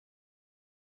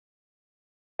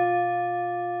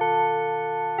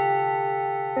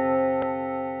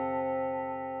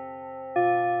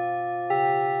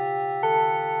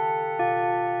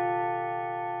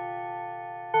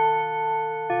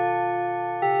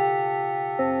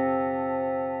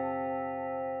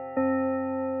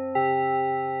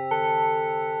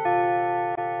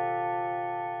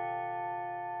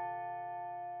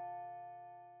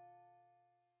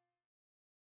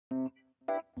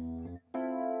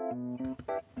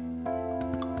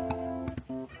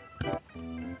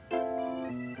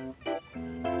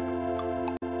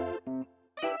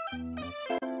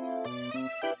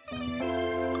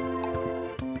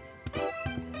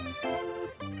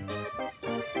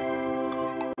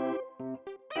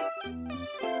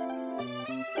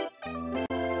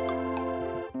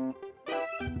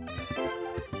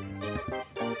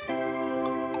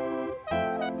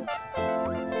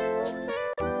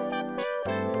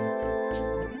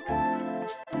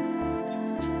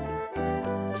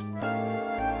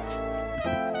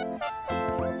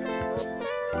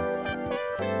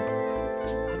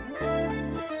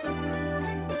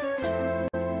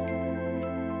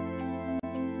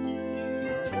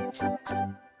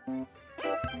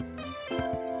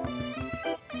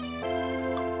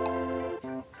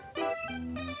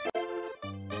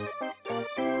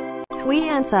水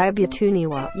産生物に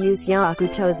は有役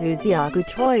と図役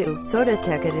という育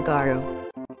て方がある。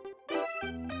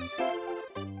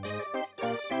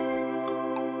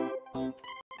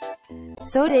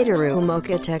育てる目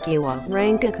的は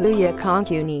ran角や環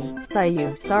境に左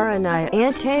右されない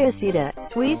安定した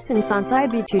水産生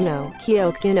物の記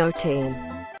憶の点。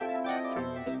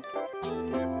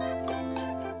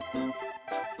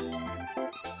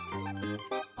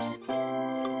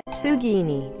次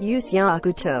に有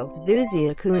役と図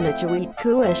役の注意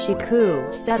詳しく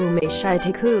説明して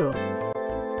いく。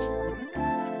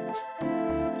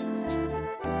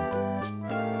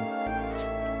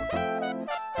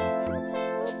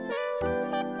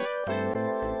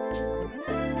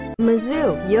まず、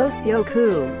養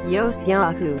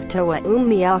殖とは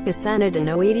海や魚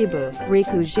の一部、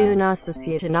陸上の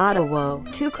魚などを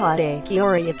使って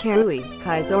魚や軽い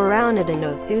海藻など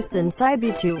の水産生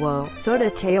物を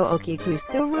育て大きく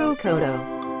するこ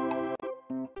と。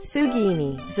次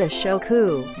に、雑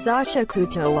食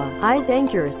とは以前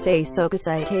から生息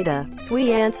していた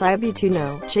水産生物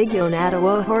の稚魚など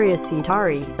を掘り捨てた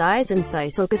り、以前生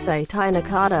息していな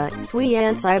かった水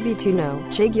産生物の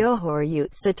稚魚を掘り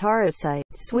捨てたりし、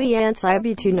水産生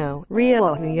物の量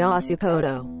を増やすこ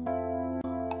と。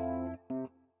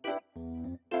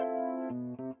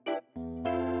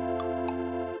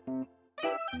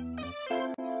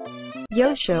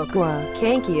養殖は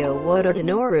環境を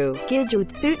整える技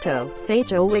術と成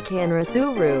長を管理す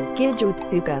る技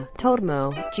術がとて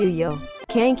も重要。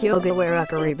環境が悪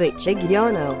ければ稚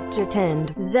魚の時点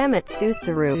で全滅す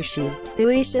るし、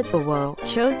水質を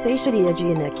調整していじ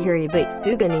なければ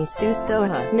すぐに水素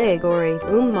が濁り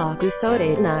うまく育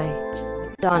てない。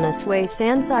どんな水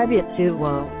産生物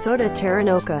を育てる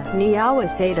のかに合わ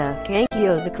せた環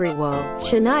境づくりを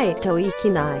しないといけ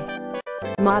ない。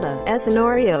また、餌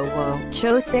の量を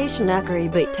調整しなけれ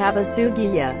ば食べ過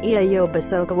ぎや栄養不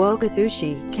足を起こす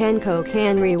し、健康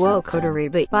管理を怠れ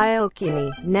ば病気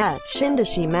になって死んで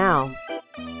しまう。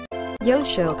養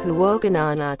殖を行う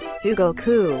のすご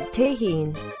く大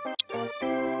変。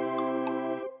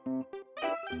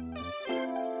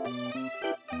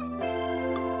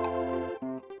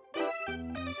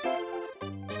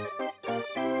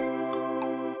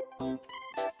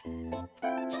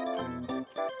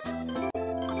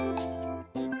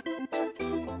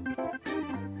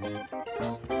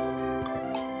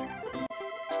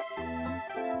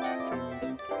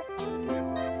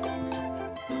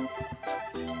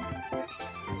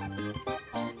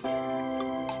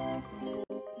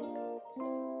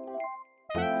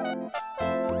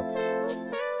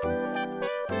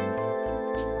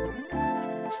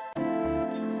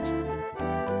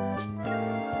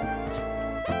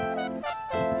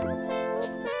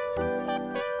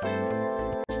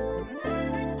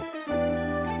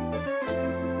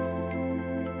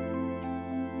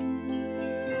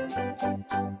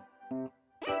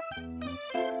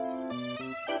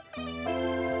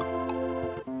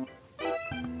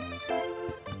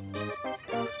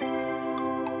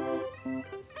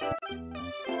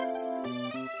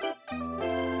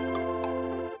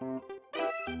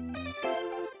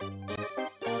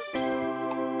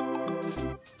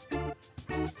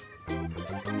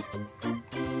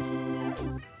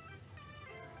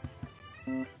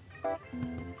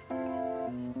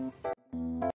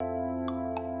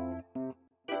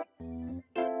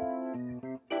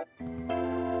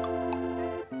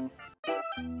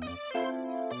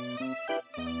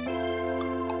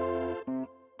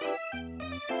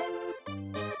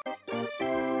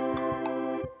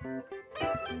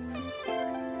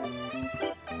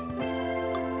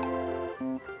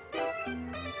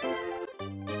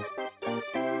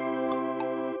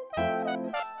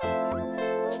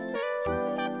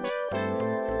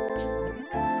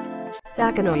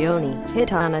魚のように下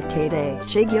手な手で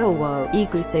稚魚を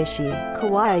育成し、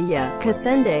川や河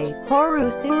川で放流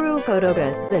すること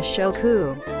が雑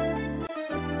食。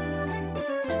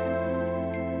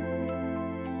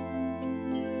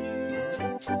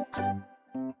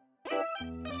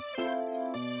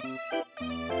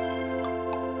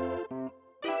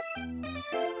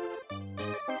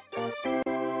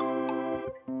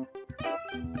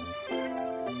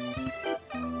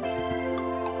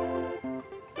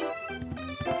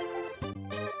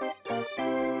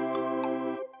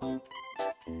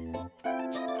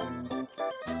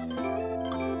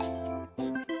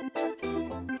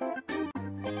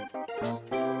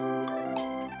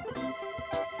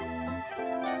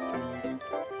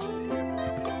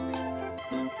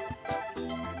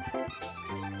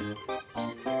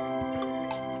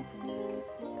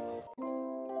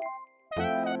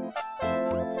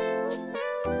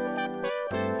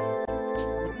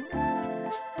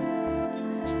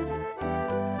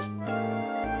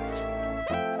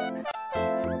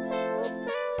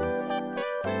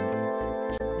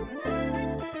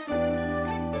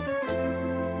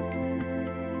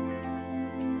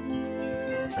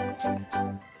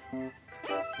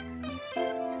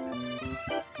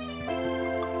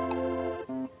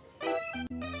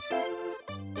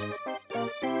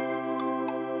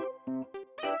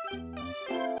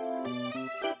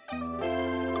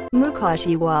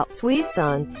Mukashi wa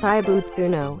suisan saibutsu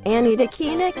no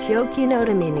anidaiki ne kyoki no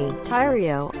tamini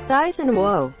tairio saisan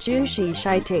wo jushi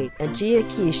shitate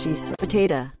ajiakishi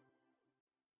potato.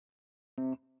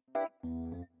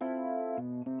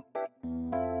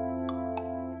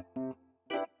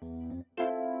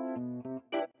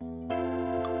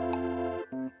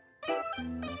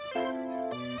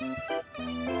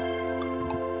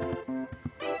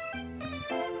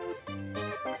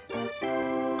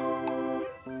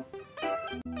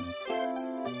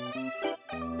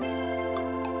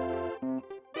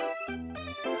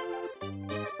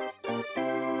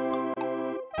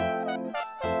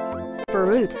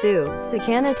 Furutsu,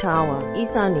 Sakanatawa,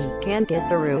 Isani,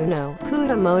 Kankisaru no,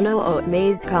 Kudamono o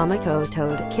Maze Kamako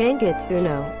Toad, Kankitsu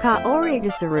no,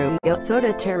 Kaorigasaru,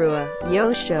 Yotsoda Terua,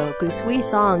 Yosho, Gusui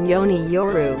Song Yoni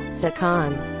Yoru,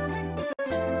 Sakan.